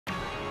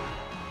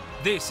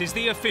This is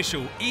the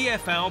official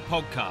EFL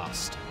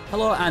Podcast.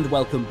 Hello and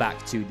welcome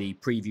back to the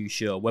preview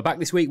show. We're back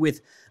this week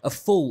with a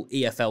full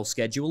EFL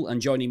schedule,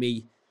 and joining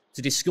me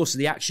to discuss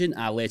the action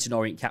are Leyton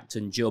Orient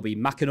captain Jobi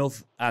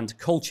McAnuff and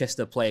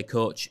Colchester player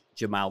coach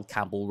Jamal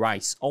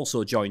Campbell-Ryce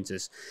also joins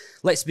us.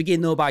 Let's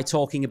begin though by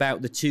talking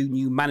about the two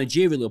new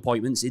managerial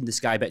appointments in the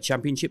Sky Bet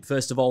Championship.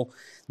 First of all,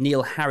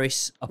 Neil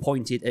Harris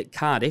appointed at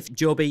Cardiff.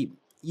 Jobi,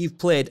 you've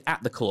played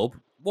at the club.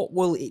 What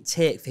will it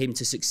take for him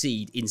to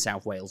succeed in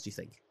South Wales, do you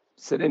think?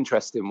 It's an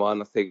interesting one.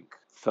 I think,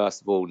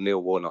 first of all,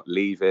 Neil Warnock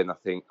leaving, I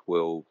think,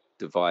 will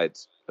divide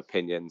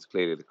opinions.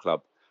 Clearly, the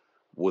club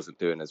wasn't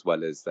doing as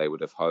well as they would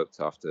have hoped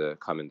after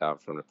coming down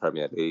from the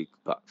Premier League.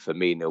 But for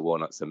me, Neil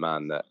Warnock's a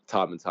man that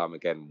time and time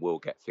again will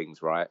get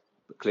things right.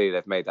 But clearly,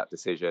 they've made that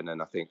decision.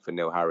 And I think for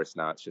Neil Harris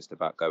now, it's just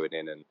about going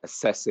in and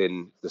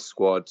assessing the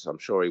squad. I'm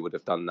sure he would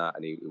have done that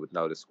and he would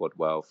know the squad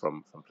well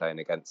from playing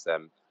against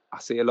them. I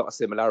see a lot of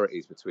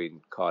similarities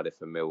between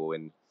Cardiff and Millwall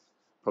in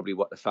probably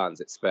what the fans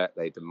expect.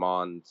 They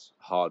demand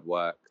hard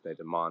work. They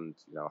demand,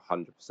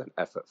 100%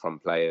 effort from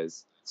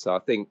players. So I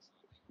think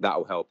that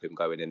will help him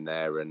going in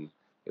there, and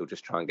he'll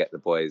just try and get the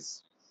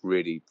boys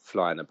really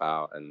flying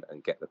about and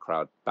get the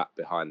crowd back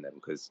behind them.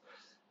 Because,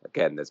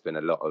 again, there's been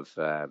a lot of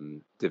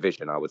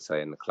division, I would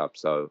say, in the club.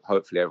 So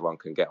hopefully everyone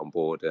can get on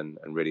board and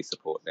really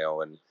support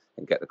Neil and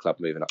get the club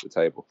moving up the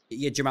table.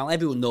 Yeah, Jamal,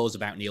 everyone knows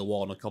about Neil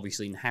Warnock,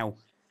 obviously, and how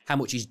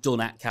much he's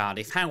done at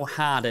Cardiff. How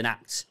hard an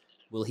act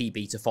will he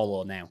be to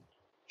follow now?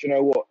 Do you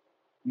know what?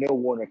 Neil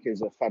Warnock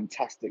is a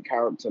fantastic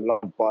character,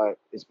 loved by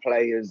his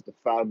players, the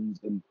fans,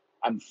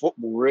 and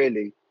football,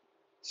 really.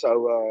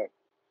 So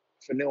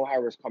for Neil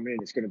Harris coming in,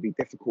 it's going to be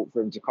difficult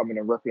for him to come in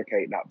and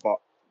replicate that. But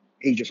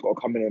he just got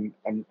to come in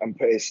and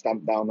put his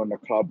stamp down on the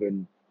club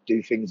and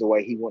do things the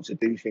way he wants to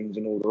do things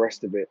and all the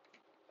rest of it.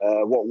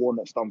 What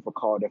Warnock's done for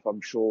Cardiff,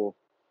 I'm sure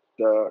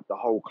the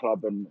whole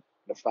club and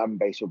the fan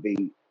base will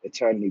be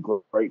eternally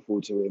grateful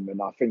to him. And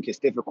I think it's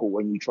difficult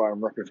when you try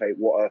and replicate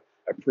what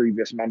a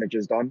previous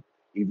manager's done.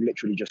 You've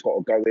literally just got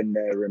to go in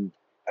there and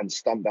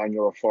stamp down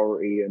your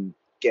authority and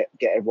get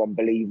everyone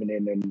believing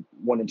in and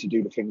wanting to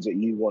do the things that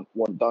you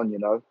want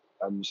done,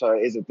 So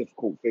it is a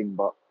difficult thing,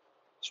 but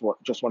it's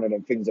just one of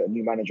them things that a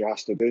new manager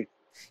has to do.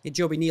 Yeah,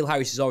 Jobi, Neil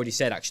Harris has already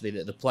said, actually,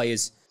 that the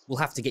players will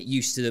have to get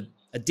used to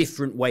a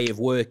different way of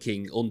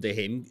working under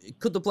him.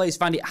 Could the players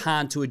find it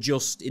hard to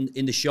adjust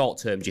in the short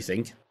term, do you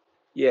think?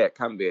 Yeah, it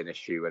can be an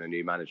issue when a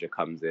new manager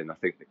comes in. I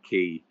think the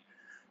key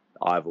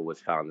I've always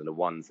found, and the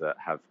ones that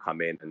have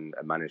come in and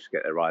managed to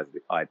get their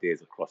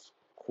ideas across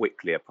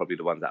quickly, are probably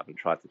the ones that haven't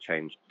tried to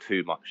change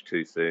too much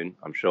too soon.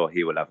 I'm sure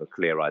he will have a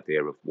clear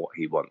idea of what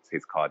he wants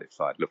his Cardiff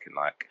side looking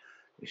like.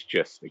 It's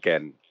just,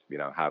 again,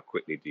 how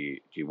quickly do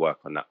you work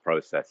on that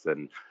process?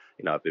 And,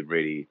 I've been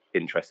really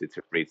interested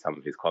to read some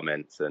of his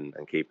comments and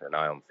keep an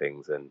eye on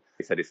things. And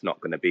he said it's not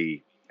going to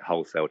be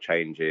wholesale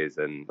changes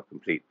and a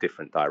complete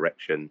different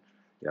direction.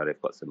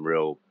 They've got some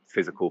real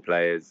physical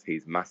players.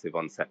 He's massive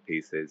on set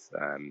pieces.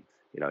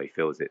 He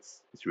feels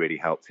it's really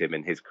helped him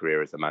in his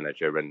career as a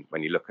manager. And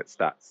when you look at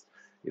stats,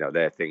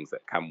 they're things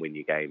that can win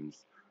you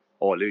games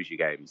or lose you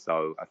games.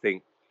 So I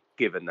think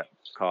given that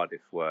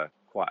Cardiff were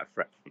quite a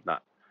threat from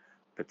that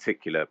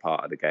particular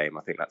part of the game,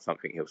 I think that's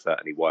something he'll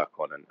certainly work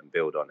on and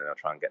build on, and he'll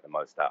try and get the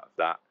most out of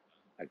that.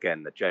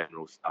 Again, the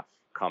general stuff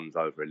comes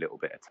over a little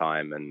bit of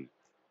time, and,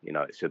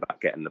 it's just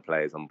about getting the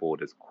players on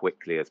board as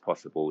quickly as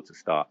possible to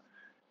start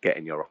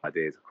getting your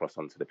ideas across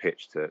onto the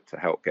pitch to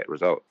help get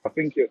results. I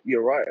think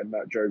you're right in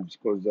that, Jobs,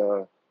 because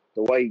the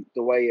way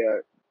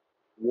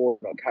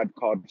Warnock had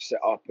Cardiff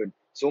set up, and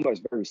it's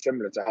almost very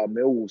similar to how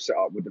Millwall set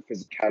up with the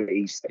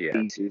physicality, set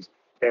pieces.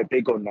 They're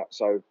big on that.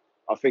 So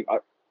I think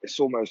it's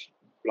almost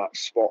like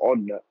spot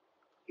on that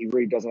he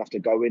really doesn't have to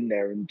go in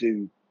there and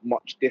do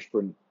much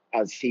different,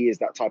 as he is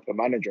that type of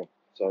manager.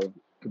 So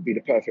could be the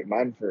perfect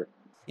man for it.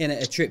 In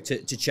a trip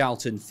to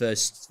Charlton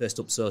first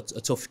up, so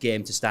a tough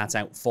game to start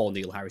out for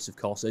Neil Harris, of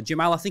course.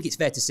 Jamal, I think it's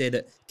fair to say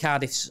that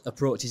Cardiff's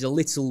approach is a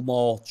little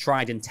more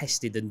tried and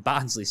tested than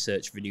Barnsley's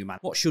search for a new man.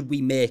 What should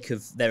we make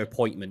of their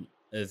appointment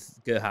of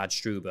Gerhard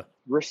Struber?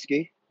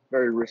 Risky,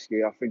 very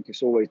risky. I think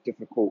it's always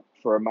difficult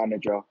for a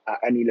manager at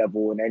any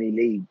level in any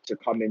league to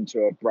come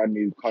into a brand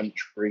new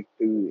country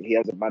who he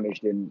hasn't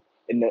managed in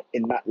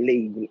that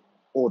league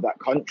or that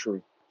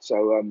country.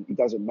 So he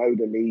doesn't know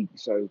the league.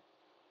 So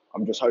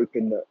I'm just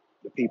hoping that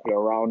the people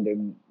around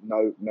him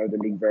know the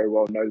league very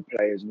well, know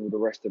players and all the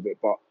rest of it.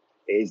 But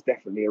it is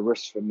definitely a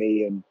risk for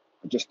me, and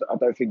I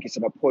don't think it's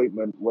an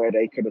appointment where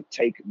they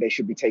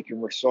should be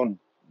taking risks on.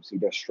 Obviously,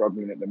 they're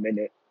struggling at the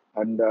minute,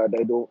 and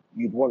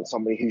you'd want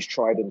somebody who's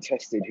tried and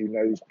tested, who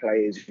knows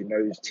players, who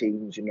knows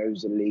teams, who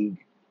knows the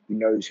league, who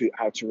knows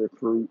how to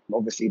recruit.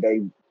 Obviously,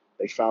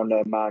 they found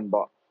their man,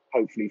 but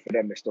hopefully for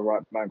them it's the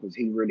right man, because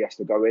he really has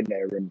to go in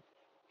there and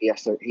he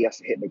has to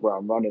hit the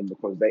ground running,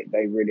 because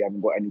they really haven't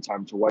got any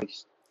time to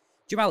waste.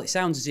 Jamal, it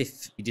sounds as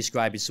if you're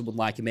describing someone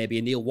like maybe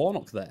a Neil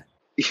Warnock there.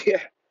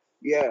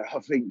 Yeah. I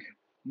think,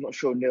 I'm not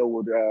sure Neil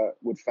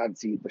would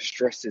fancy the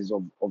stresses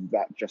of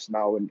that just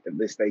now at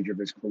this stage of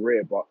his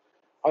career, but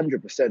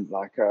 100%.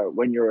 Like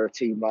when you're a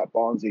team like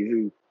Barnsley,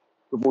 who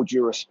with all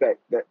due respect,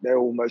 that they're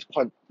almost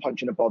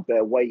punching above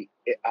their weight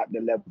at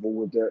the level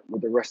with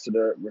the rest of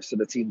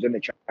the teams in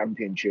the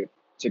Championship.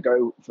 To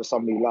go for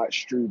somebody like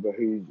Struber,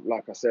 who,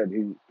 like I said,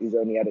 who's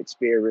only had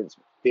experience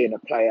being a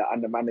player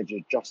and a manager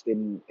just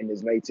in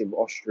his native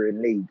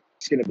Austrian league,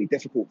 it's going to be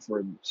difficult for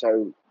him.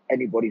 So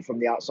anybody from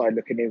the outside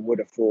looking in would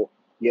have thought,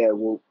 yeah,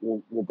 we'll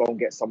go and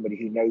get somebody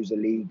who knows the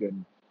league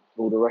and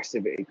all the rest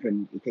of it. He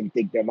can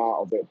dig them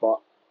out of it,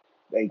 but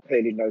they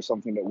clearly know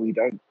something that we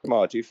don't.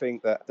 Jamal, do you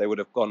think that they would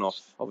have gone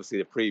off, obviously,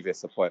 the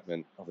previous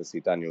appointment,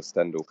 obviously Daniel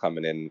Stendhal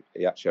coming in,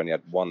 he actually only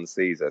had one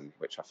season,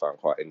 which I found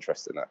quite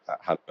interesting at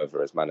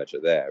Hanover as manager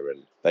there.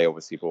 And they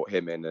obviously brought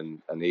him in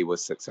and he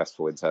was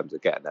successful in terms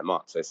of getting them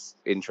up. So it's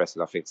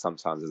interesting, I think,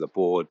 sometimes as a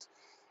board,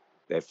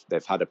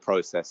 they've had a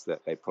process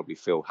that they probably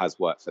feel has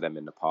worked for them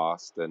in the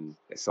past. And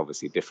it's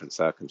obviously different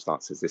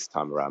circumstances this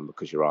time around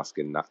because you're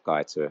asking that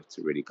guy to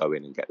really go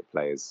in and get the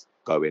players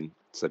going.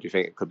 So do you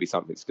think it could be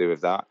something to do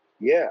with that?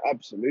 Yeah,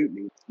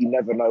 absolutely. You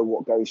never know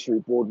what goes through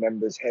board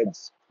members'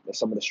 heads. They're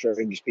some of the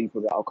strangest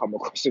people that I'll come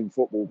across in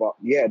football. But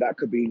yeah, that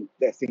could be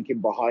their thinking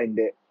behind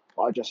it.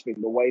 But I just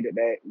think the way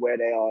that where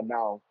they are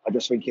now, I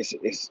just think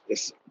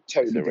it's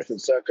totally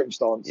different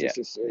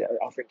circumstances. Yeah.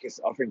 I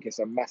think it's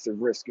a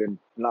massive risk, and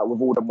like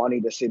with all the money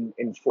that's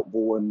in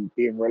football and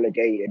being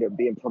relegated and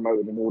being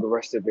promoted and all the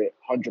rest of it,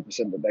 100%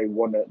 that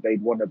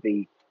they'd wanna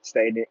be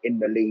staying in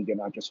the league.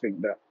 And I just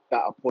think that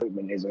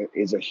appointment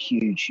is a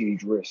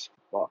huge risk.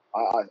 But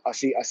I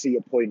see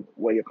your point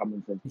where you're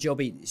coming from.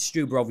 Jobi,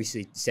 Struber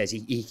obviously says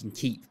he can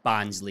keep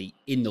Barnsley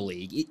in the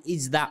league.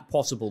 Is that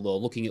possible, though,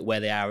 looking at where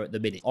they are at the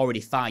minute?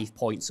 Already 5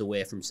 points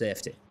away from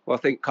safety. Well, I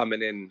think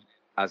coming in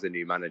as a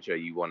new manager,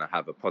 you want to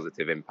have a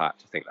positive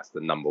impact. I think that's the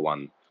number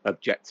one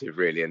objective,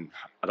 really. And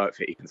I don't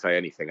think he can say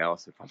anything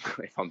else.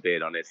 If I'm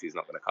being honest, he's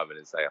not going to come in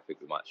and say, I think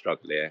we might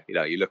struggle here. You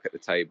know, you look at the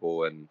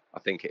table and I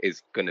think it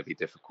is going to be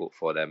difficult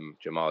for them.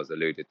 Jamal has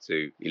alluded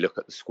to, you look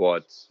at the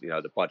squad, you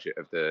know, the budget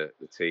of the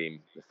team,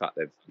 the fact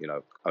they've, you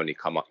know, only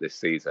come up this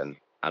season.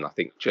 And I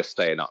think just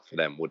staying up for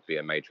them would be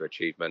a major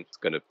achievement. It's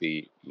going to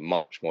be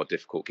much more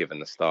difficult given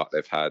the start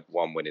they've had.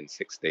 1 win in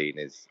 16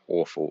 is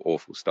awful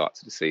start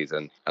to the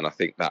season. And I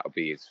think that'll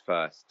be his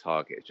first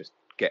target, just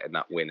getting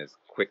that win as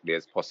quickly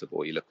as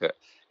possible. You look at,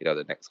 you know,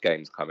 the next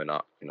games coming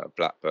up, you know,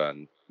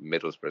 Blackburn,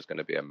 Middlesbrough is going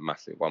to be a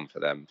massive one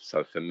for them.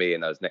 So for me, in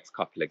those next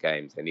couple of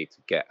games, they need to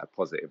get a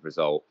positive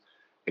result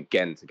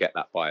again to get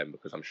that buy-in,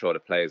 because I'm sure the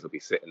players will be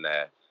sitting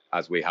there,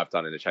 as we have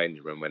done in the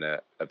changing room, when a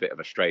bit of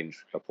a strange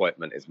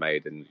appointment is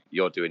made and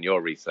you're doing your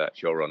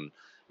research, you're on,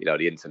 you know,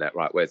 the internet,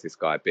 right? Where's this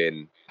guy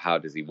been? How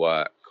does he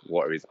work?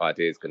 What are his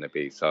ideas going to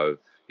be? So,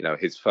 you know,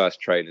 his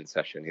first training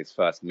session, his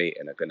first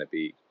meeting are going to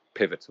be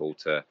pivotal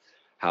to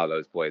how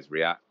those boys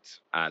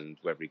react and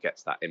whether he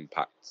gets that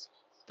impact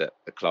that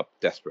the club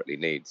desperately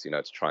needs, you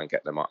know, to try and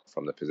get them up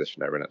from the position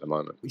they're in at the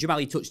moment.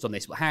 Jamal, you touched on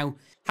this, but how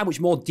much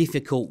more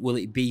difficult will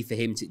it be for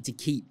him to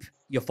keep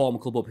your former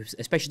club up,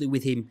 especially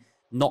with him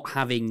not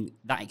having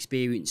that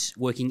experience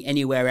working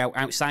anywhere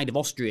outside of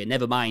Austria,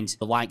 never mind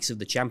the likes of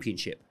the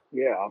Championship?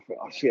 Yeah,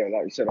 I see it.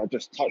 Like you said, I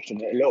just touched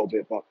on it a little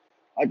bit, but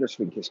I just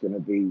think it's going to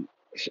be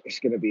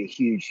a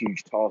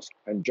huge task.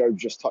 And Joe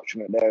just touched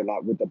on it there,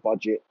 like with the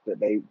budget that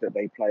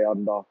they play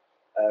under,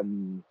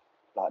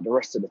 like the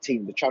rest of the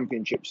team, the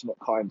Championship's not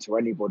kind to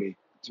anybody.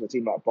 To a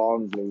team like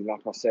Barnsley,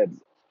 like I said,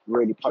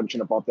 really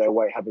punching above their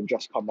weight, having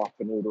just come up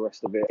and all the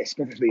rest of it. It's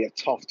going to be a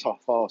tough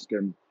ask.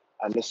 And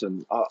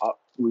listen,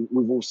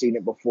 we've all seen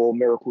it before.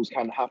 Miracles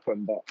can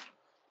happen, but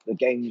the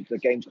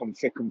games come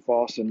thick and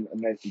fast, and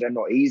they're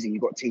not easy.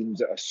 You've got teams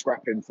that are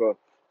scrapping for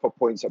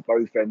points at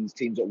both ends,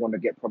 teams that want to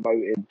get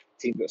promoted,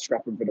 teams that are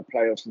scrapping for the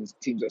playoffs, and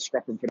teams that are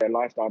scrapping for their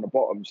life down the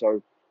bottom.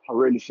 So I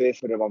really fear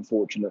for them,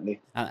 unfortunately.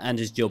 And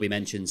as Jobi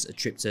mentions, a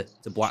trip to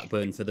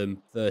Blackburn for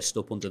them, first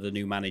up under the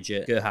new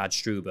manager, Gerhard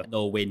Struber.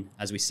 No win,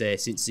 as we say,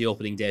 since the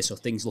opening day, so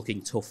things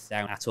looking tough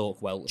down at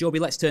Oakwell. Jobi,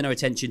 let's turn our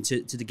attention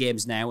to the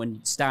games now,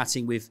 and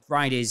starting with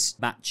Friday's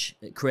match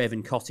at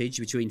Craven Cottage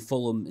between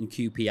Fulham and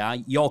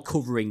QPR. You're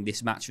covering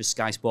this match for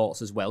Sky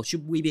Sports as well.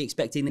 Should we be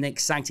expecting an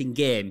exciting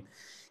game,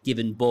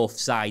 given both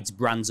sides'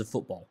 brands of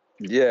football?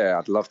 Yeah,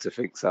 I'd love to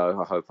think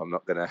so. I hope I'm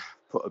not going to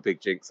put a big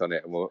jinx on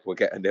it and we'll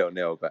get a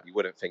 0-0, but you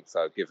wouldn't think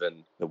so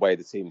given the way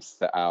the team's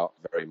set out.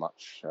 Very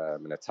much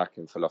an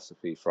attacking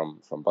philosophy from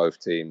both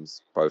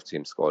teams. Both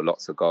teams score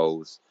lots of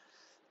goals,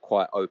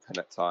 quite open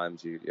at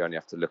times. You only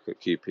have to look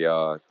at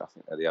QPR. I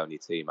think they're the only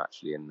team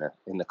actually in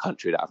the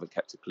country that haven't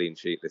kept a clean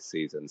sheet this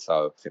season.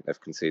 So I think they've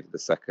conceded the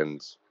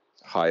second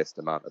highest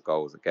amount of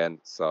goals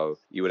against. So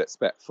you would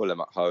expect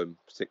Fulham at home,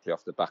 particularly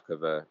off the back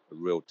of a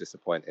real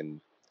disappointing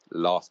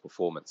last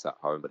performance at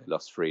home, but they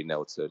lost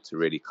 3-0 to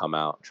really come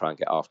out and try and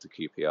get after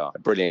QPR. A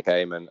brilliant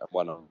game and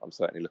one I'm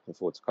certainly looking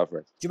forward to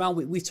covering. Jamal,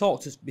 we've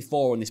talked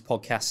before on this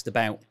podcast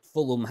about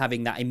Fulham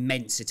having that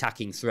immense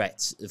attacking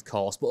threat, of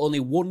course, but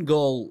only one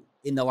goal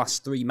in the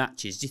last 3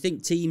 matches. Do you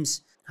think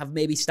teams have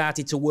maybe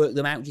started to work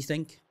them out, do you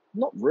think?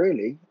 Not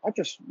really. I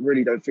just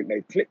really don't think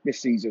they've clicked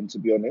this season, to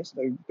be honest.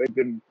 They've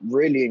been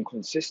really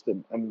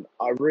inconsistent, and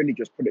I really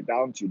just put it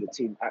down to the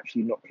team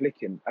actually not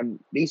clicking. And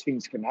these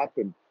things can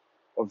happen.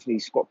 Obviously,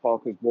 Scott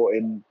Parker's brought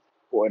in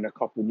a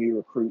couple new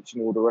recruits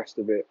and all the rest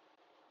of it.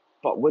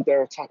 But with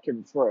their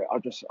attacking threat,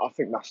 I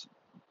think that's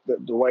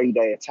the way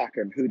they attack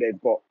and who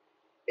they've got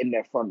in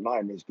their front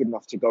line is good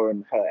enough to go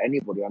and hurt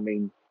anybody. I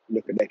mean,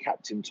 look at their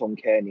captain, Tom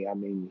Kearney. I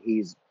mean,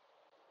 he's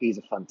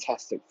a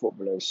fantastic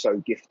footballer, he's so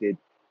gifted.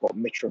 Got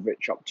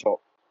Mitrovic up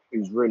top,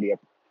 who's really a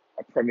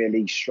Premier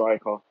League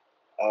striker.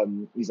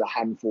 He's a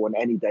handful on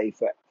any day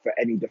for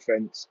any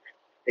defence.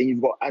 And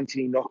you've got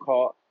Anthony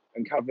Knockaert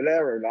and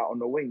Cavallero on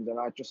the wings. And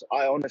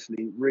I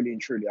honestly, really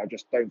and truly, I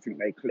just don't think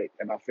they click.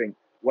 And I think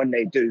when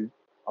they do,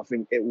 I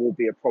think it will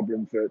be a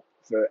problem for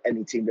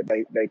any team that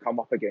they come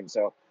up against.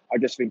 So I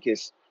just think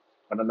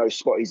and I know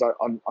Scotty's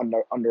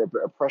under a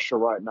bit of pressure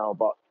right now,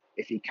 but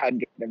if he can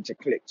get them to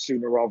click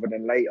sooner rather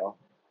than later,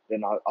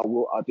 then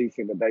I do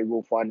think that they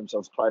will find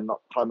themselves climbing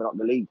up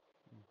the league.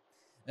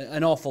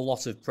 An awful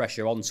lot of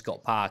pressure on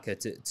Scott Parker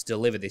to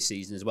deliver this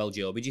season as well,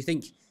 Jobi. Do you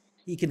think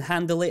he can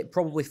handle it?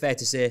 Probably fair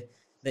to say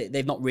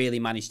they've not really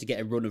managed to get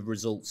a run of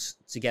results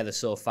together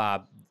so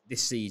far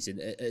this season,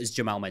 as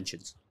Jamal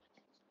mentions.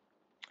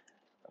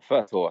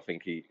 First of all, I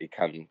think he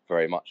can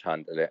very much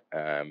handle it.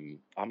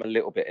 I'm a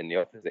little bit in the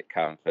opposite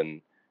camp.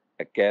 And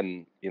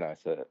again,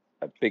 it's a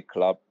big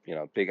club,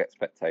 big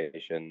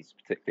expectations,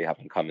 particularly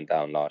having coming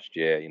down last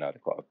year.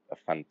 They've got a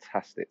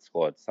fantastic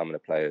squad. Some of the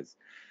players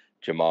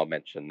Jamal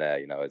mentioned there,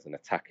 as an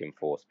attacking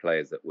force,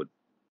 players that would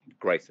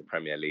grace the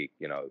Premier League,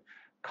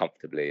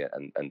 comfortably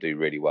and do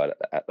really well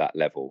at that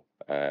level.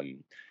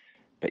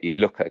 But you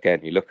look at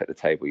the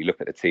table, you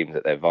look at the teams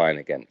that they're vying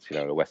against,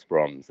 the West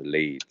Broms, the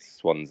Leeds,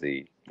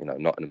 Swansea,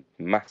 not a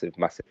massive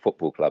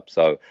football club.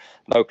 So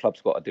no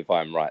club's got a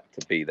divine right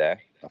to be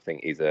there. I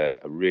think he's a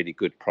really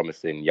good,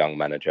 promising young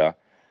manager.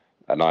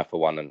 And I,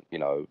 for one, and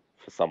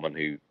for someone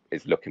who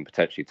is looking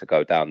potentially to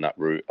go down that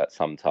route at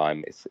some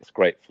time, it's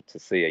great to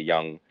see a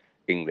young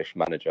English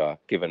manager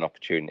give an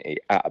opportunity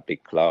at a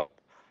big club.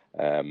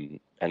 And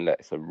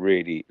it's a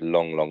really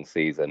long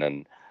season,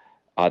 and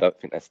I don't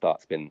think their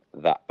start's been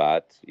that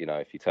bad.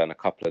 If you turn a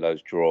couple of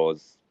those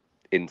draws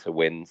into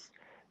wins,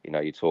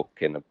 you're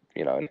talking,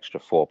 an extra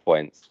 4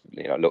 points.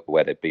 Look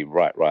where they'd be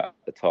right at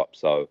the top.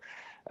 So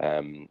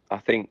I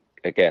think,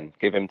 again,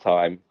 give him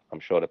time. I'm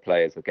sure the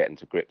players are getting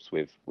to grips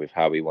with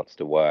how he wants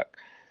to work.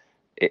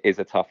 It is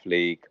a tough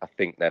league. I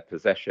think their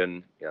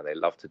possession, they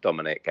love to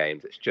dominate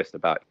games. It's just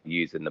about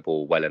using the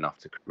ball well enough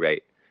to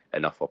create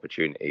enough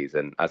opportunities.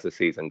 And as the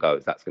season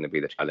goes, that's going to be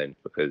the challenge,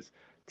 because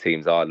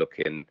teams are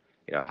looking,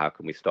 how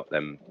can we stop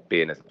them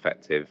being as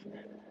effective?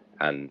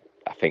 And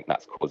I think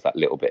that's caused that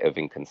little bit of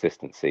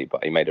inconsistency.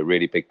 But he made a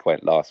really big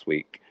point last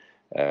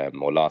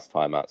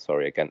time out,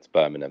 against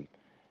Birmingham,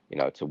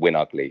 to win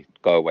ugly,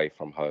 go away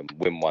from home,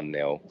 win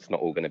 1-0. It's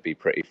not all going to be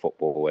pretty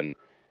football. And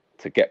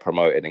to get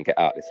promoted and get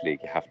out of this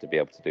league, you have to be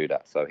able to do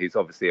that. So he's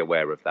obviously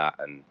aware of that.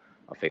 And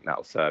I think that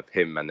will serve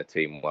him and the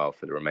team well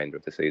for the remainder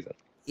of the season.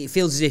 It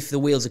feels as if the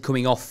wheels are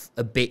coming off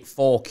a bit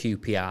for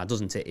QPR,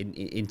 doesn't it,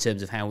 in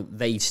terms of how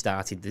they've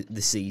started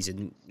the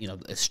season?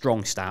 A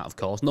strong start, of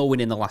course. No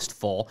win in the last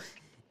 4.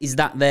 Is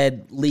that their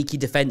leaky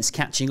defence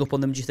catching up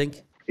on them, do you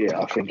think? Yeah,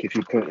 I think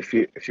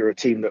if you're a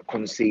team that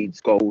concedes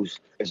goals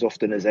as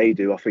often as they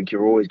do, I think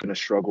you're always going to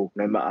struggle,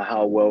 no matter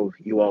how well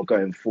you are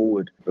going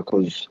forward,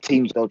 because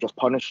teams, they'll just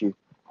punish you,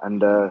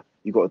 and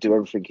you've got to do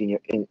everything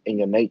in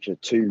your nature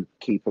to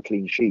keep a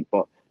clean sheet.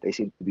 But they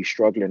seem to be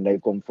struggling.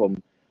 They've gone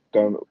from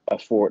going a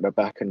 4 at the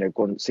back,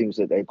 and seems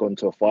that they've gone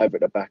to a 5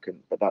 at the back,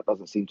 but that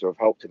doesn't seem to have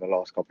helped in the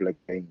last couple of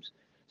games.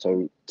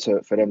 So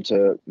for them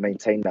to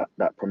maintain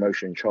that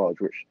promotion charge,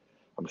 which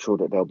I'm sure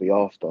that they'll be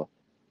after,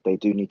 they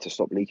do need to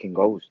stop leaking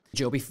goals.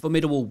 Jobi,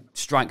 formidable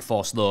strike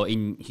force though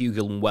in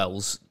Hugill and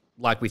Wells,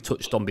 like we've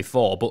touched on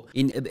before, but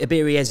in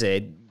Iberi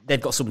Eze, they've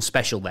got something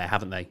special there,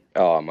 haven't they?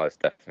 Oh, most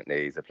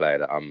definitely. He's a player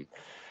that I'm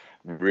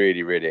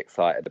really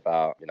excited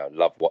about.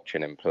 Love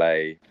watching him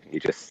play. He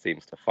just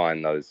seems to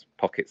find those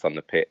pockets on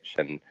the pitch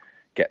and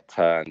get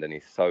turned, and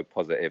he's so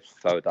positive,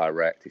 so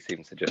direct. He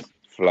seems to just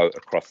float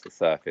across the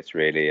surface,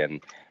 really.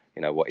 And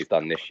what he's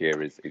done this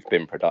year is he's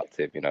been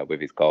productive,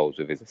 with his goals,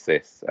 with his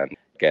assists. And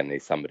again,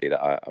 he's somebody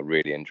that I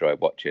really enjoy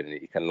watching.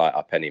 He can light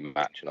up any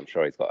match, and I'm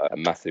sure he's got a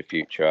massive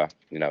future.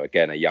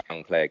 Again, a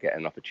young player getting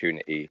an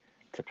opportunity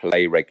to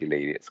play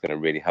regularly, it's going to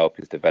really help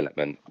his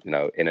development,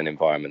 in an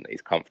environment that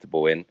he's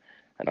comfortable in.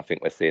 And I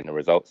think we're seeing the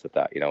results of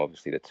that.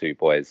 Obviously the two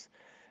boys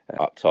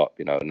up top,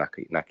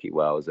 Naki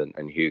Wells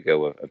and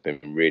Hugo have been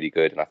really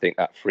good. And I think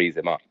that frees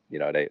him up.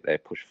 They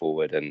push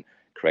forward and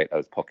create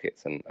those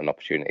pockets and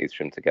opportunities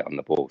for him to get on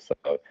the ball.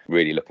 So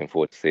really looking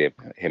forward to seeing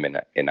him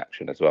in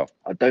action as well.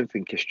 I don't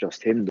think it's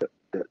just him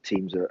that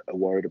teams are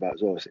worried about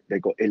as well.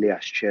 They've got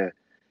Ilias Chair,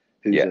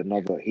 who's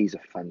he's a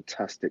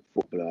fantastic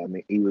footballer. I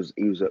mean, he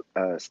was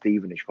at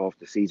Stevenage for half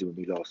the season with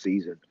me last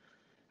season.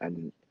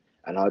 And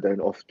I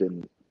don't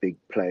often big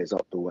players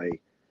up the way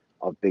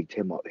I've bigged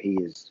him up. He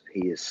is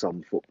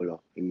some footballer.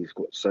 He's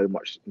got so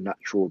much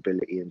natural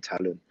ability and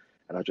talent.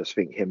 And I just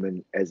think him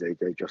and Eze,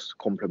 they just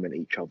complement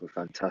each other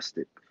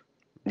fantastic.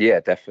 Yeah,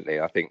 definitely.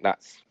 I think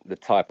that's the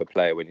type of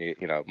player when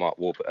Mark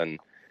Warburton,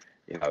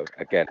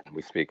 again,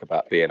 we speak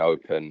about being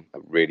open, a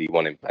really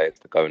wanting players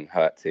to go and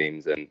hurt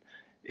teams, and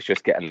it's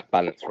just getting the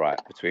balance right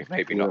between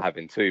maybe not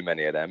having too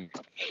many of them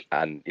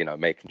and,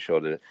 making sure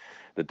that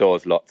the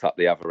door's locked up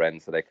the other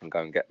end so they can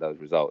go and get those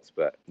results.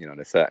 But,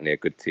 they're certainly a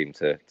good team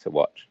to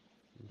watch.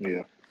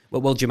 Yeah.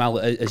 Well, Jamal,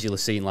 as you'll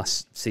have seen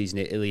last season,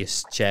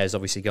 Ilias Chair's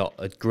obviously got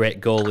a great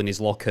goal in his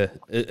locker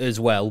as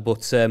well.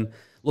 But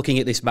looking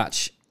at this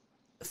match,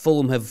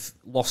 Fulham have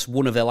lost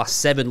one of their last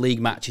 7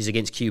 league matches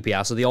against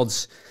QPR, so the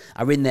odds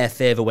are in their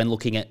favour when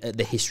looking at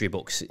the history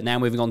books. Now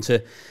moving on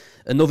to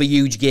another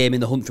huge game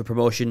in the hunt for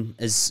promotion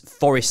as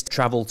Forest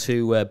travel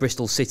to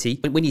Bristol City.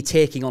 When you're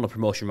taking on a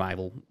promotion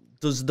rival,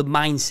 does the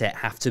mindset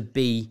have to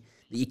be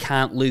that you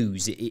can't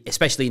lose,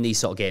 especially in these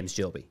sort of games,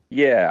 Jobi?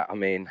 Yeah, I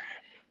mean,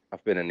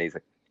 I've been in these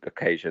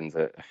occasions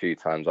a few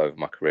times over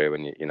my career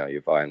when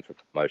you're vying for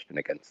promotion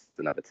against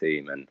another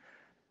team, and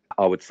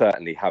I would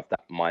certainly have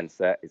that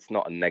mindset. It's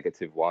not a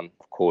negative one.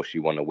 Of course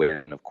you want to win,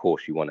 and of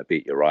course you want to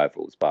beat your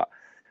rivals, but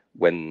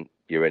when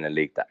you're in a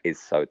league that is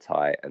so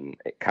tight, and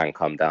it can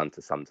come down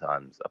to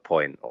sometimes a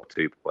point or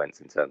 2 points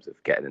in terms of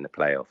getting in the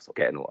playoffs or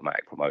getting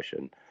automatic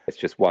promotion, it's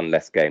just one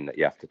less game that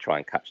you have to try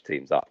and catch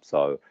teams up.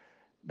 So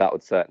that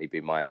would certainly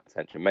be my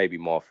intention, maybe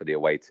more for the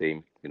away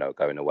team,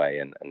 going away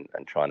and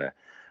trying to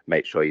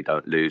make sure you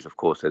don't lose. Of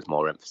course, there's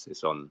more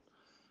emphasis on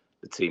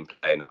the team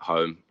playing at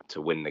home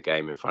to win the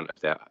game in front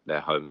of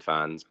their home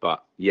fans.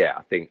 But yeah,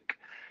 I think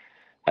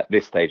at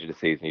this stage of the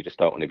season, you just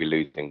don't want to be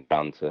losing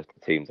down to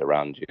the teams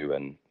around you.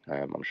 And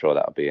I'm sure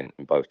that'll be in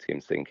both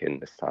teams' thinking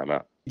this time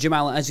out.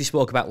 Jamal, as we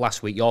spoke about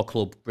last week, your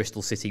club,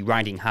 Bristol City,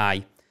 riding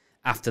high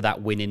after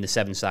that win in the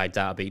 7-side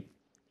derby.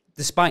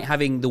 Despite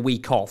having the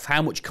week off,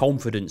 how much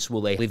confidence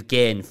will they have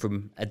gained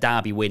from a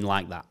derby win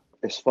like that?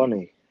 It's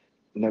funny.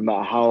 No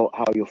matter how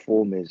your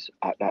form is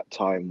at that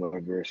time,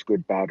 whether it's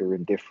good, bad or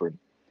indifferent,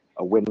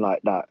 a win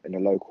like that in a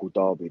local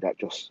derby,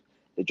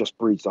 it just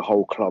breeds the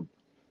whole club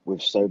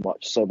with so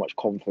much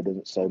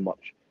confidence, so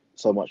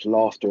much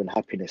laughter and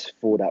happiness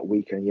for that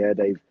week. And yeah,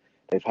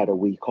 they've had a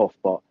week off,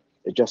 but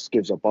it just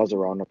gives a buzz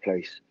around the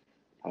place.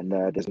 And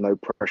there's no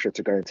pressure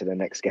to go into the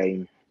next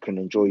game. Can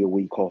enjoy your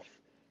week off.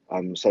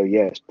 So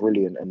yeah, it's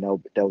brilliant, and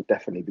they'll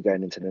definitely be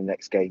going into the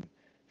next game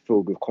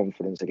filled with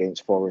confidence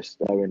against Forest,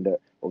 knowing that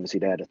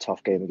obviously they had a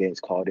tough game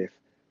against Cardiff,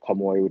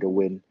 come away with a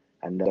win,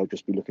 and they'll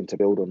just be looking to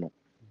build on it.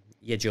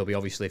 Yeah, Jobi,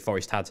 obviously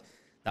Forest had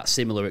that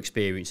similar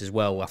experience as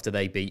well after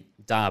they beat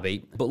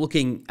Derby. But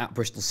looking at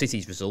Bristol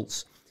City's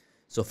results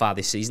so far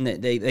this season,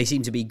 they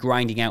seem to be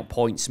grinding out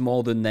points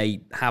more than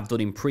they have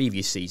done in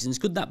previous seasons.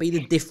 Could that be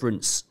the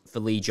difference for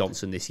Lee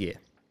Johnson this year?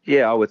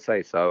 Yeah, I would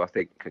say so. I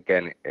think,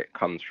 again, it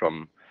comes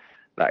from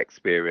that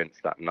experience,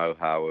 that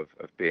know-how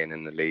of being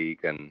in the league.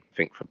 And I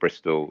think for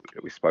Bristol,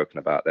 we've spoken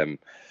about them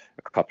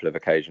a couple of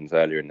occasions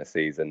earlier in the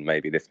season,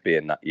 maybe this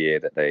being that year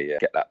that they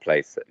get that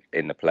place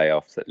in the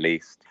playoffs at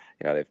least.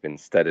 They've been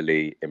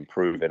steadily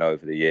improving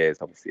over the years.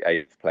 Obviously,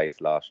 8th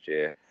place last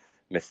year,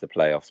 missed the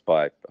playoffs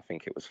by, I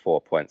think it was 4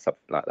 points,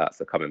 something like that.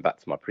 So coming back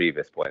to my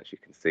previous points, you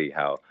can see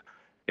how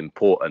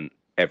important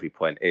every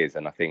point is.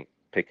 And I think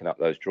picking up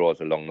those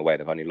draws along the way,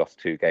 they've only lost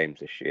 2 games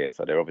this year.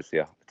 So they're obviously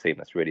a team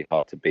that's really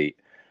hard to beat.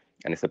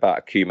 And it's about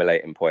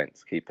accumulating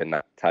points, keeping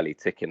that tally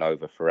ticking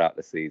over throughout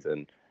the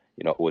season.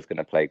 You're not always going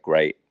to play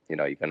great. You're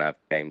going to have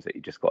games that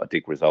you just got to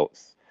dig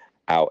results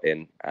out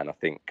in. And I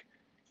think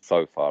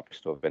so far,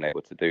 Bristol have been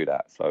able to do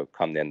that. So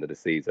come the end of the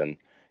season,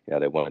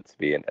 they wanted to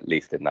be at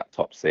least in that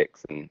top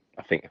 6. And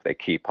I think if they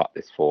keep up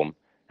this form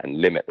and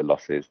limit the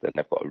losses, then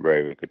they've got a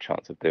very, very good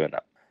chance of doing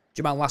that.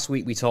 Jamal, last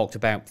week we talked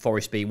about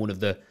Forest being one of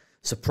the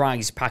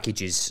surprise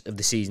packages of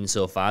the season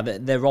so far.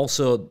 They're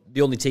also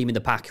the only team in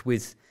the pack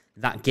with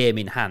that game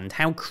in hand.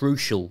 How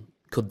crucial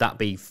could that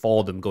be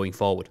for them going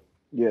forward?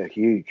 Yeah,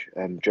 huge.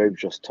 Job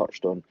just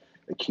touched on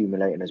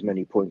accumulating as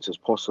many points as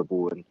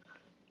possible, and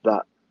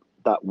that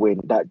win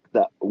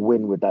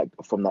with that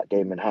from that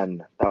game in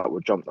hand, that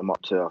would jump them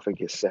up to, I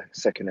think it's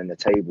second in the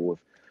table.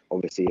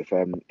 Obviously,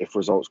 if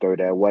results go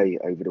their way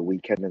over the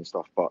weekend and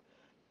stuff. But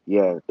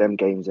yeah, them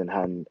games in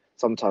hand,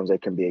 sometimes they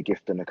can be a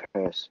gift and a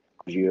curse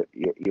because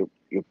you're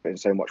putting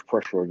so much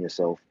pressure on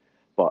yourself.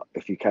 But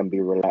if you can be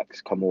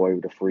relaxed, come away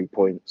with the 3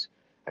 points,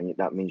 and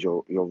that means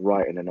you're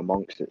right in and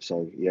amongst it.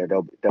 So yeah,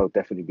 they'll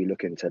definitely be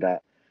looking to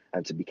that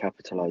and to be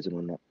capitalising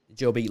on that.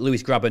 Jobi,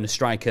 Lewis Grabban, a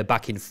striker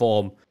back in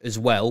form as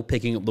well,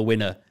 picking up the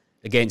winner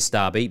against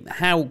Derby.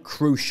 How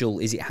crucial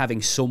is it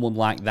having someone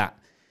like that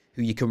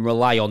who you can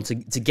rely on to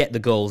get the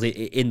goals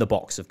in the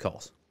box, of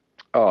course?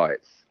 Oh,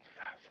 it's,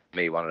 for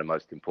me, one of the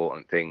most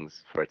important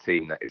things for a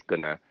team that is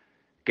going to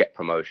get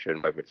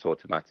promotion, whether it's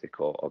automatic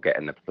or get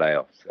in the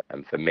playoffs.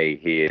 And for me,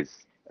 he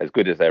is as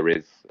good as there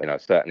is,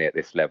 certainly at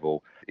this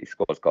level. He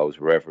scores goals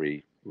wherever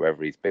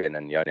he's been,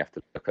 and you only have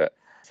to look at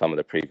some of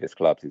the previous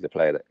clubs. He's a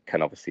player that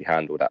can obviously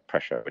handle that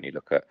pressure. When you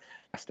look at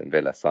Aston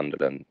Villa,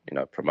 Sunderland,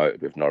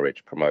 promoted with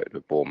Norwich, promoted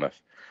with Bournemouth.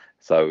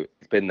 So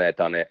he's been there,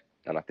 done it.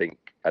 And I think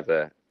as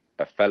a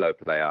fellow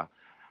player,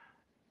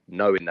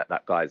 knowing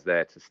that guy's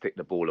there to stick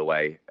the ball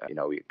away,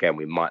 again,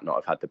 we might not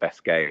have had the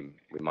best game.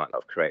 We might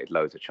not have created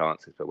loads of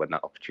chances, but when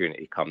that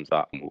opportunity comes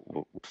up,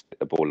 we'll stick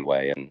the ball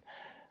away. And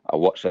I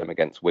watched them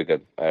against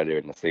Wigan earlier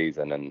in the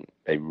season, and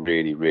they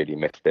really, really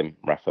missed him.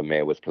 Rafa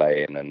Mir was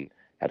playing and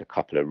had a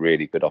couple of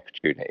really good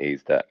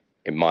opportunities that,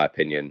 in my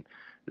opinion,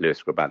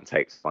 Lewis Graban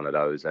takes one of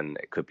those and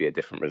it could be a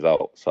different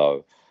result.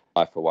 So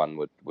I, for one,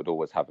 would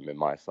always have him in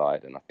my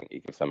side, and I think he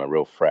gives them a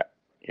real threat,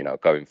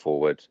 going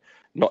forward,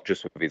 not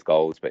just with his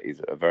goals, but he's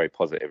a very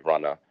positive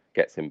runner,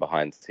 gets in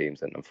behind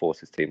teams and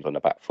forces teams on the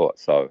back foot.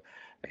 So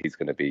he's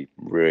going to be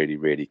really,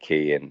 really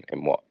key in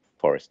what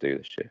Forest do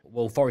this year.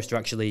 Well, Forest are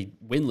actually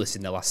winless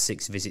in their last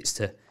 6 visits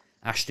to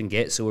Ashton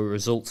Gate, so a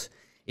result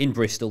in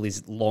Bristol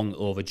is long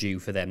overdue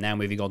for them. Now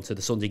moving on to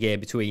the Sunday game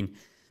between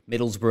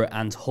Middlesbrough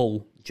and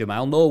Hull.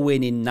 Jamal, no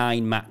win in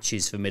 9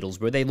 matches for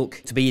Middlesbrough. They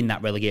look to be in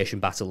that relegation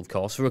battle, of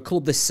course. For a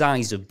club the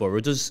size of Borough,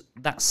 does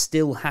that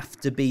still have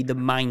to be the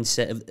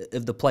mindset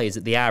of the players,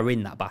 that they are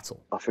in that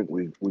battle? I think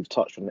we've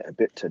touched on it a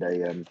bit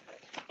today.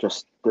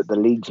 Just that the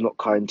league's not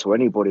kind to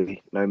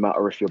anybody, no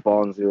matter if you're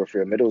Barnsley or if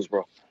you're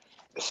Middlesbrough.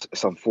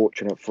 It's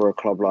unfortunate for a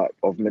club like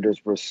of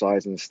Middlesbrough's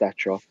size and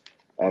stature,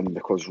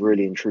 because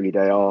really and truly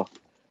they are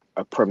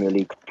a Premier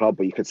League club,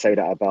 but you could say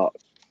that about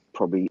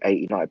probably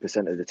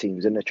 80-90% of the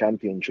teams in the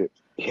Championship.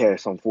 Yeah,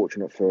 it's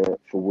unfortunate for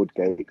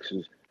Woodgate,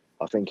 because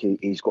I think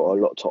he's got a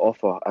lot to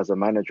offer as a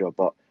manager,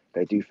 but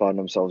they do find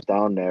themselves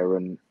down there,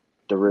 and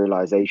the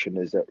realisation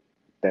is that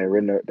they're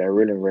in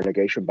a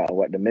relegation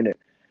battle at the minute,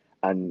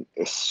 and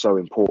it's so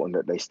important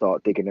that they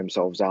start digging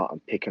themselves out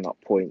and picking up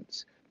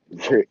points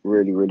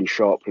really, really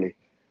sharply.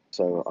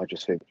 So I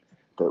just think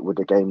that with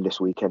the game this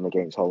weekend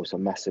against Hull, it's a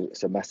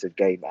massive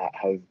game at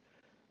home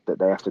that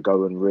they have to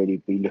go and really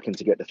be looking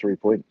to get the 3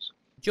 points.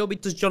 Jobi,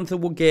 does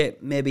Jonathan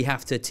Woodgate maybe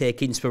have to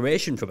take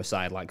inspiration from a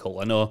side like Hull?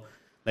 I know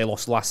they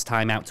lost last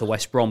time out to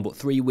West Brom, but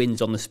 3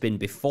 wins on the spin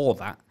before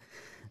that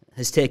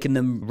has taken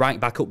them right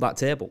back up that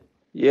table.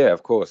 Yeah,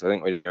 of course. I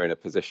think when you're in a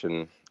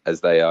position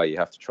as they are, you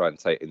have to try and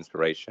take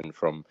inspiration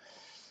from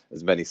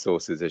as many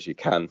sources as you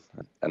can.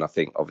 And I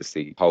think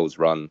obviously Hull's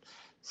run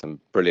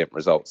some brilliant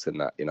results in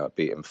that,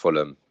 beating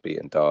Fulham,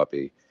 beating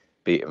Derby,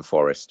 beating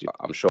Forest.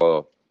 I'm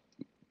sure,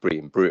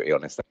 being brutally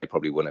honest, they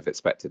probably wouldn't have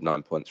expected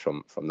 9 points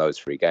from those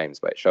 3 games,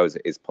 but it shows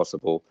it is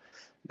possible.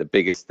 The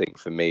biggest thing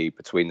for me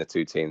between the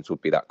 2 teams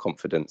would be that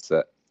confidence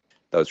that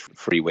those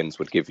 3 wins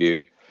would give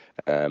you,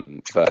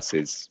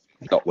 versus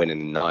not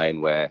winning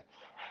 9, where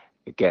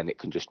again it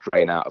can just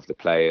drain out of the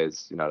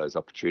players. Those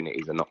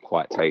opportunities are not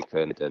quite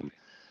taken, and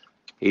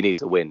he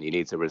needs a win. He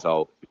needs a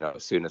result,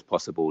 as soon as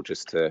possible,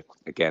 just to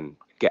again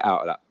get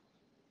out of that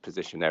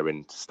position they're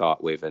in to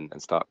start with,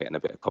 and start getting a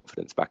bit of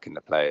confidence back in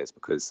the players,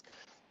 because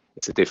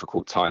it's a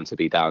difficult time to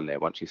be down there.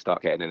 Once you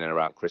start getting in and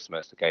around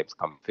Christmas, the games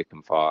come thick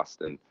and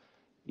fast, and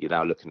you're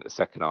now looking at the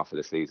second half of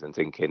the season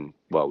thinking,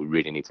 well, we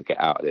really need to get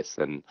out of this.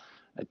 And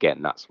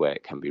again, that's where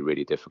it can be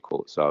really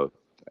difficult. So,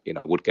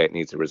 Woodgate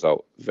needs a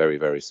result very,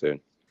 very soon.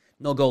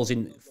 No goals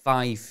in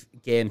 5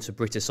 games for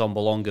British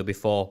Sombolonga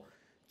before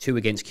 2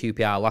 against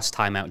QPR last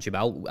time out,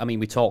 Jamal. I mean,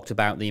 we talked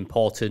about the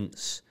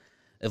importance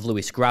of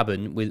Lewis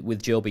Graban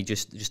with Jobi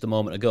just a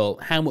moment ago.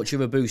 How much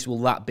of a boost will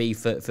that be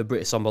for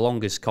British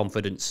Sombolonga's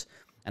confidence,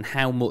 and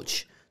how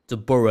much do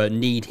Borough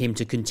need him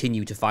to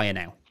continue to fire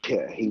now?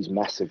 Yeah, he's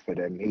massive for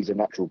them. He's a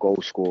natural goal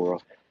scorer,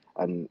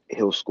 and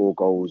he'll score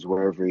goals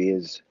wherever he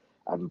is,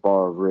 and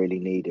Borough really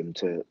need him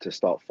to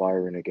start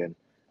firing again,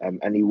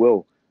 and he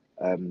will.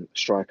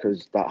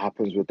 Strikers, that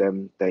happens with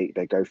them.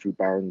 They go through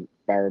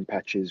barren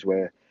patches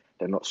where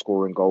they're not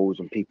scoring goals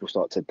and people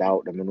start to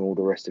doubt them and all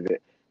the rest of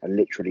it. And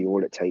literally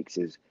all it takes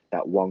is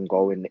that 1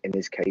 goal. In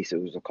his case,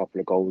 it was a couple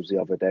of goals the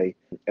other day.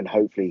 And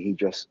hopefully he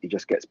just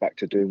gets back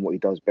to doing what he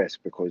does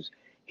best, because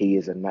he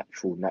is a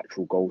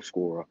natural goal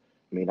scorer.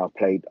 I mean, I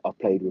played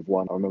with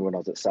one. I remember when I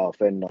was at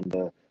Southend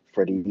under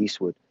Freddie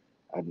Eastwood,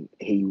 and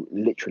he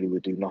literally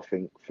would do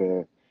nothing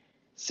for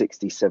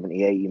 60,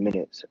 70, 80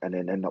 minutes and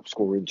then end up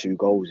scoring 2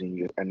 goals.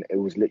 And it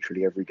was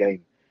literally every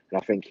game. And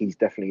I think he's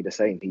definitely the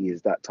same. He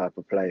is that type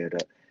of player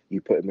that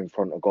you put him in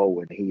front of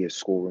goal and he is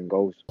scoring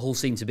goals. Hull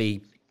seem to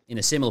be in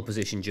a similar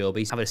position,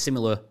 Jobi, have a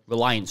similar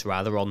reliance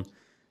rather on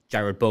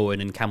Jared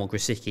Bowen and Kamil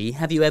Grosicki.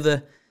 Have you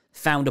ever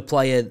found a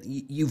player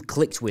you've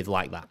clicked with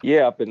like that?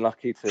 Yeah, I've been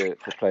lucky to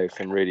play with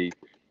some really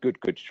good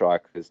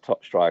strikers,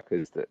 top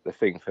strikers. The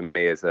thing for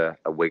me as a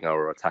winger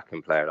or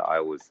attacking player that I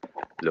always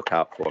look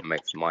out for and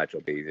makes my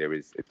job easier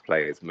is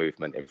players'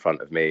 movement in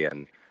front of me,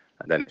 and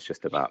then it's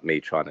just about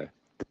me trying to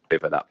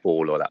deliver that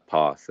ball or that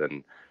pass.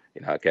 And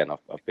again,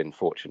 I've been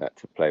fortunate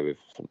to play with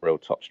some real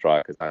top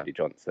strikers. Andy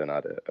Johnson, I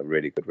had a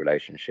really good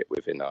relationship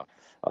with in our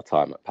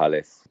time at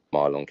Palace.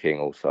 Marlon King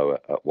also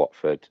at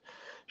Watford.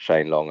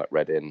 Shane Long at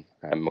Reading.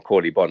 And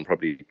Macaulay Bonne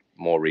probably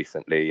more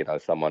recently,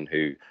 someone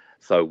who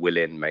so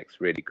willing, makes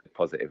really good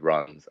positive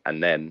runs,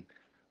 and then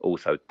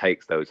also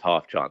takes those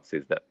half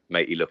chances that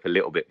make you look a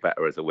little bit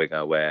better as a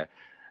winger, where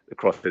the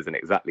cross isn't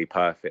exactly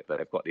perfect, but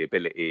they've got the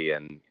ability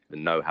and the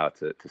know-how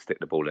to stick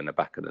the ball in the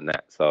back of the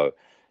net. So,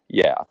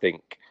 yeah, I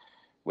think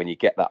when you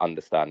get that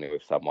understanding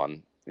with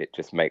someone, it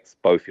just makes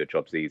both your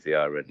jobs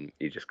easier, and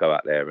you just go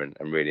out there and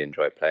really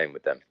enjoy playing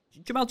with them.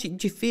 Jamal, do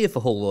you fear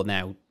for Hull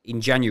now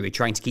in January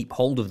trying to keep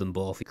hold of them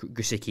both,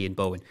 Grisicky and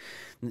Bowen?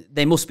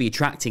 They must be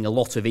attracting a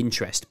lot of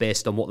interest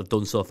based on what they've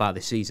done so far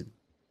this season.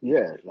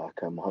 Yeah,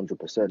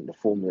 100%. The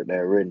form that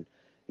they're in,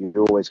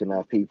 you're always going to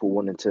have people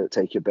wanting to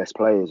take your best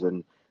players,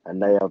 and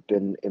they have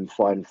been in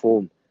fine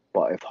form.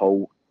 But if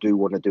Hull do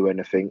want to do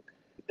anything,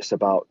 it's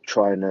about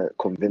trying to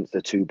convince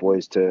the two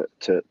boys to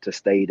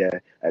stay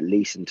there at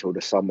least until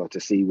the summer to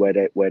see where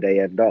they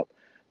end up.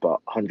 But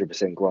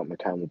 100% Grant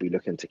McCann will be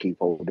looking to keep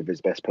hold of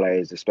his best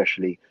players,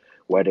 especially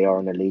where they are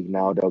in the league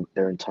now.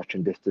 They're in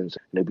touching distance.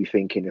 They'll be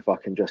thinking, if I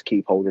can just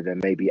keep hold of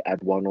them, maybe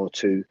add one or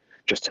two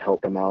just to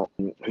help them out.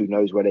 Who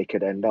knows where they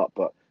could end up?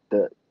 But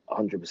the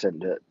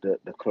 100%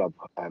 the club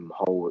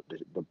whole,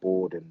 the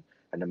board and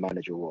the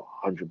manager will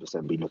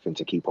 100% be looking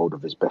to keep hold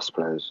of his best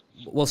players.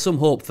 Well, some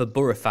hope for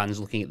Borough fans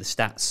looking at the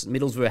stats.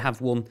 Middlesbrough have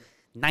won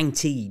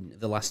 19 of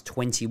the last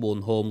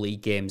 21 home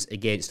league games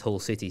against Hull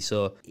City.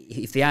 So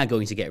if they are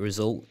going to get a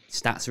result,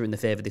 stats are in the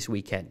favour this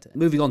weekend.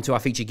 Moving on to our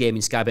featured game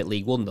in Sky Bet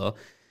League One, though,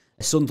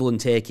 Sunderland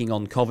taking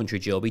on Coventry,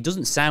 Jobi.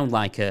 Doesn't sound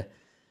like a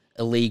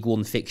League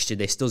One fixture,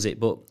 this, does it?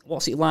 But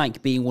what's it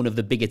like being one of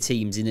the bigger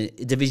teams in a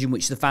division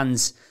which the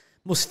fans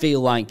must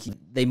feel like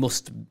they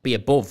must be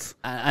above?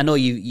 I know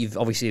you've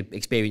obviously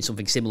experienced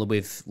something similar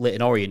with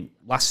Leyton Orient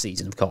last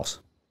season, of course.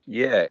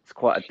 Yeah, it's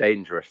quite a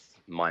dangerous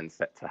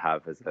mindset to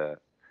have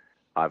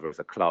either as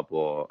a club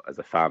or as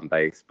a fan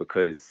base,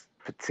 because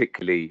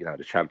particularly,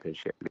 the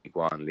Championship, League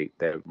One,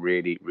 they're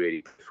really,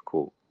 really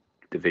difficult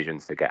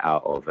divisions to get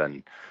out of,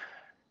 and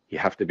you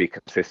have to be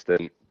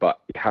consistent, but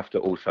you have to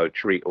also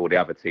treat all the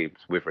other teams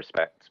with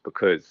respect,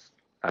 because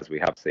as we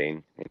have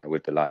seen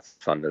with the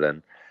last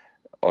Sunderland,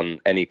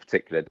 on any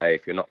particular day,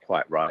 if you're not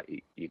quite right,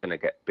 you're going to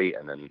get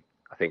beaten. And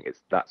I think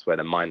that's where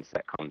the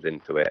mindset comes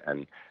into it,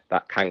 and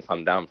that can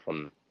come down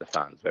from the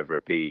fans, whether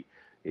it be,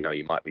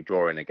 you might be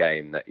drawing a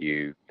game that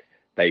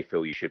they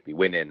feel you should be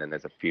winning, and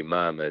there's a few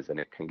murmurs, and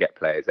it can get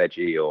players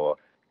edgy, or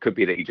it could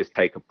be that you just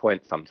take a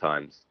point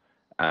sometimes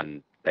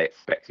and they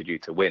expected you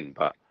to win.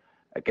 But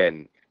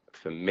again,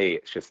 for me,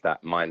 it's just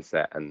that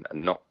mindset and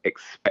not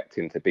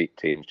expecting to beat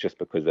teams just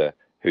because of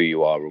who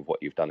you are or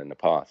what you've done in the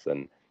past.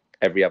 And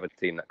every other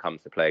team that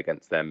comes to play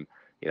against them,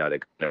 they're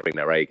going to bring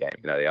their A game.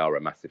 They are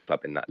a massive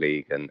club in that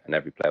league, and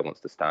every player wants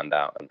to stand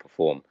out and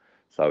perform.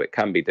 So it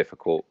can be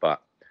difficult,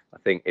 but I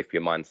think if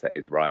your mindset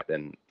is right,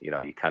 then you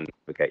can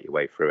navigate your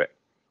way through it.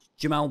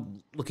 Jamal,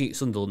 looking at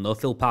Sunderland, though,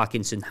 Phil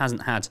Parkinson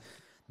hasn't had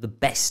the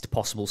best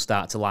possible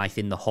start to life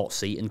in the hot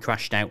seat and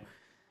crashed out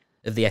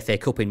of the FA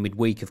Cup in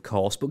midweek, of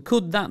course. But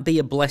could that be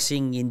a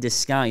blessing in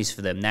disguise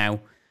for them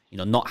now,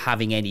 not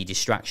having any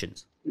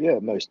distractions? Yeah,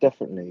 most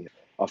definitely.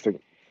 I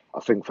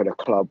think for the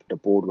club, the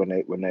board,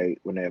 when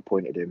they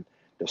appointed him,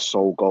 the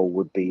sole goal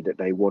would be that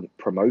they want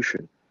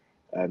promotion.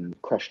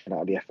 Crashing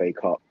out of the FA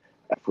Cup,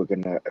 if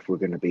we're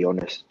gonna be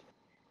honest,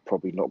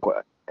 probably not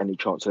got any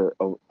chance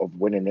of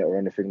winning it or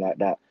anything like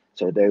that.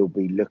 So they will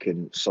be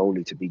looking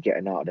solely to be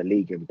getting out of the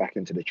league and back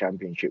into the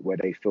Championship where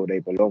they feel they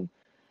belong.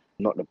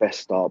 Not the best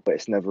start, but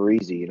it's never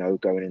easy,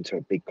 going into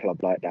a big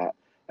club like that,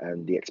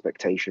 and the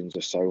expectations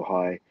are so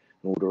high and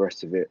all the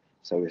rest of it.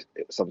 So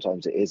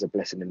sometimes it is a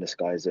blessing in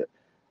disguise that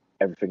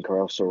everything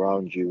else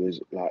around you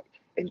is, like,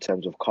 in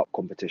terms of cup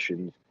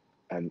competitions,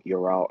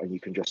 you're out and you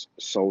can just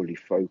solely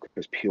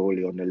focus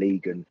purely on the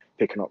league and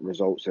picking up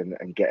results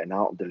and getting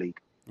out of the league.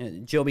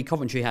 Jobi,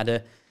 Coventry had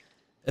a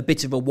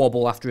bit of a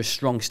wobble after a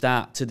strong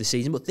start to the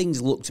season, but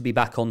things look to be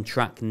back on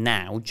track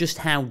now. Just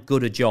how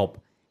good a job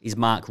is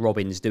Mark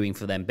Robins doing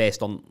for them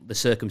based on the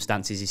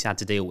circumstances he's had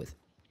to deal with?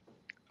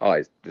 Oh,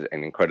 it's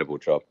an incredible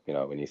job.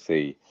 When you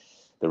see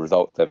the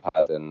results they've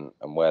had and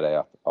where they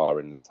are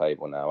in the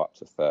table now, up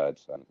to third.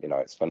 And,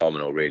 it's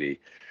phenomenal, really,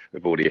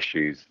 with all the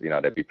issues.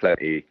 There'd be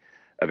plenty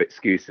of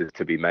excuses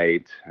to be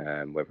made,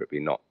 whether it be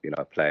not,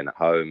 playing at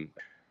home.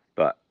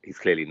 But he's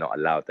clearly not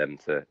allowed them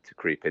to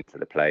creep into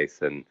the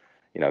place and,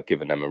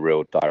 given them a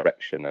real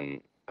direction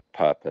and a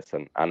purpose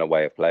and a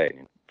way of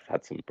playing.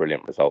 Had some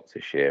brilliant results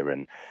this year,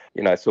 and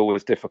it's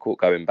always difficult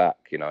going back.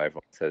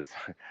 Everyone says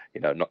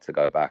not to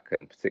go back,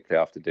 and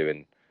particularly after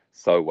doing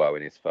so well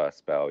in his first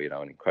spell,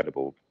 an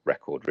incredible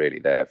record really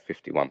there,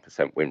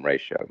 51% win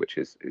ratio, which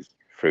is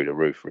through the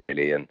roof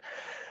really. And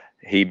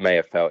he may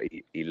have felt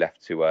he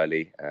left too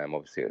early.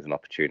 Obviously it was an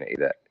opportunity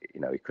that he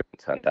couldn't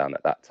turn down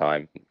at that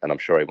time, and I'm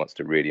sure he wants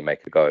to really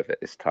make a go of it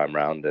this time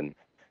round, and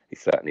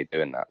he's certainly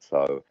doing that.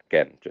 So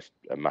again, just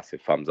a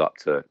massive thumbs up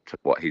to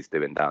what he's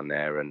doing down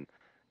there, and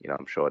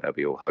I'm sure they'll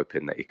be all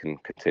hoping that he can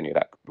continue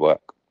that good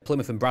work.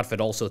 Plymouth and Bradford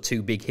also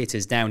two big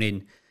hitters down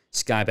in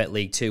Sky Bet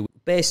League 2.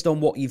 Based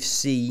on what you've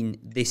seen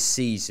this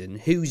season,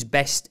 who's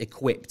best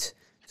equipped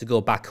to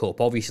go back up?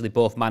 Obviously,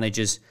 both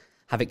managers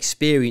have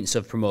experience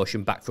of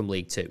promotion back from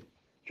League 2. Do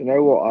you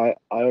know what?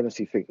 I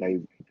honestly think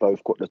they've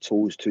both got the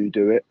tools to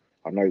do it.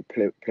 I know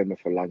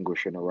Plymouth are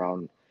languishing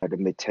around the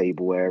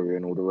mid-table area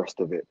and all the rest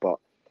of it, but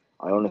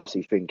I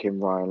honestly think in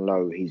Ryan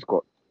Lowe, he's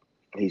got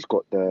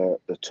the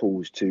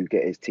tools to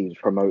get his teams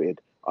promoted.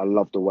 I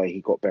love the way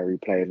he got Bury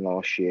playing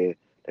last year.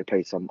 They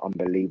played some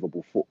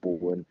unbelievable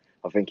football, and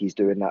I think he's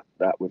doing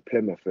that with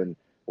Plymouth. And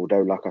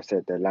although, like I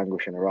said, they're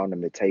languishing around the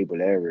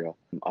mid-table area,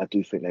 I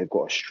do think they've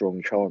got a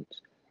strong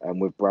chance.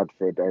 With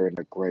Bradford, they're in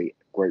a great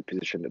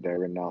position that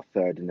they're in now,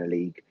 third in the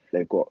league.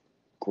 They've got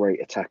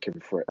great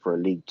attacking for a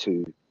League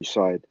Two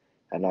side.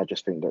 And I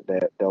just think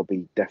that they'll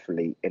be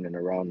definitely in and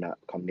around that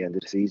come the end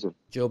of the season.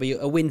 Jobi,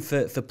 a win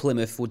for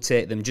Plymouth would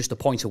take them just a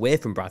point away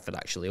from Bradford,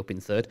 actually, up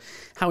in third.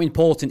 How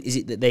important is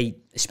it that they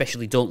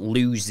especially don't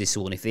lose this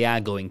one if they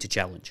are going to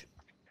challenge?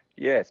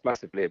 Yeah, it's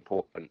massively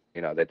important.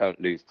 They don't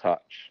lose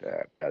touch.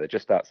 They're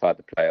just outside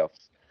the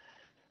playoffs,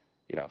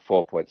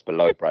 4 points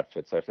below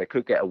Bradford. So if they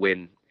could get a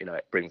win,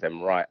 it brings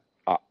them right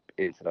up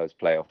into those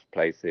playoff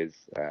places.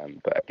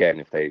 But again,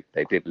 if they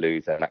did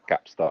lose, then that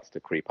gap starts to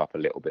creep up a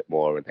little bit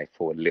more and they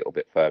fall a little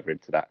bit further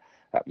into that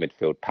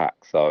midfield pack.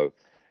 So,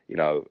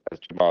 as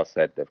Jamal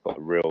said, they've got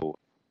a real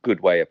good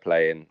way of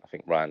playing. I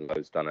think Ryan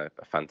Lowe's done a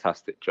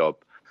fantastic job.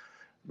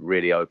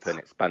 Really open,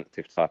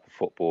 expansive type of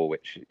football,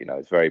 which,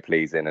 is very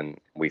pleasing. And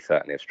we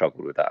certainly have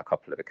struggled with that a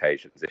couple of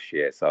occasions this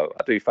year. So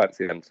I do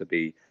fancy them to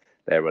be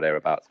there or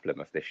thereabouts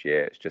Plymouth this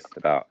year. It's just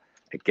about,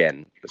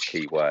 again, the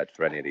key word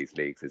for any of these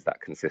leagues is that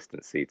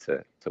consistency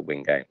to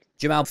win games.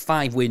 Jamal,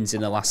 5 wins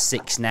in the last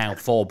 6 now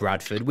for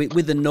Bradford.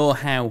 With the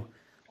know-how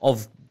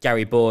of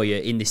Gary Bowyer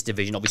in this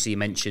division, obviously you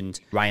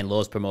mentioned Ryan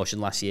Lowe's promotion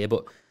last year,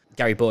 but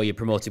Gary Bowyer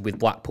promoted with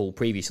Blackpool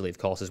previously, of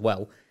course, as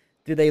well.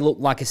 Do they look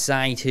like a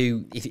side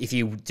who, if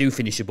you do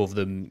finish above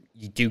them,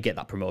 you do get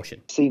that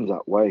promotion? Seems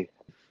that way,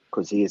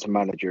 because he is a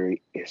manager.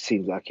 It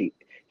seems like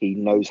he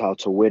knows how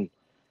to win.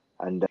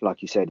 And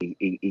like you said,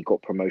 he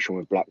got promotion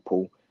with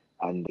Blackpool.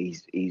 And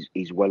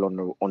he's well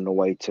on the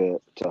way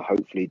to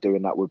hopefully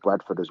doing that with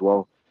Bradford as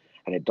well.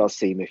 And it does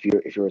seem if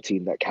you're a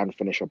team that can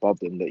finish above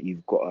them, that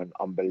you've got an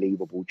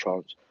unbelievable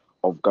chance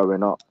of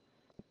going up.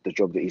 The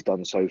job that he's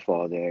done so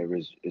far there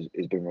has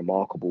been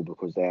remarkable,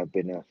 because they have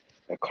been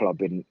a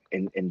club in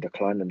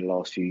decline in the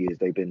last few years.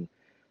 They've been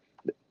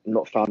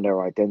not found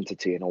their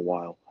identity in a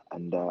while,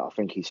 and I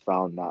think he's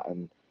found that,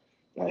 and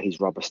he's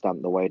rubber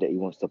stamped the way that he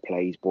wants to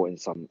play. He's brought in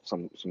some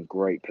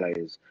great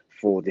players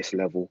for this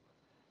level.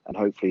 And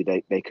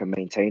hopefully they can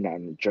maintain that.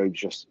 And Job's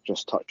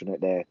just touched on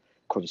it there.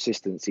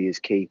 Consistency is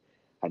key.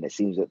 And it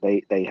seems that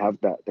they have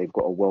that. They've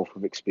got a wealth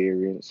of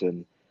experience,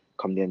 and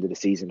come the end of the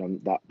season,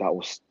 and that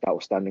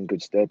will stand in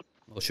good stead.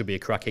 Well, it should be a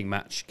cracking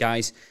match.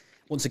 Guys,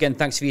 once again,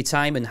 thanks for your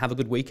time and have a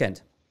good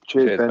weekend.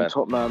 Cheers, Ben.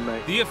 Top man,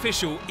 mate. The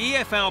official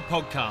EFL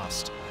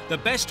Podcast. The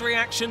best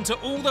reaction to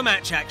all the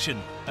match action.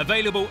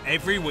 Available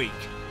every week.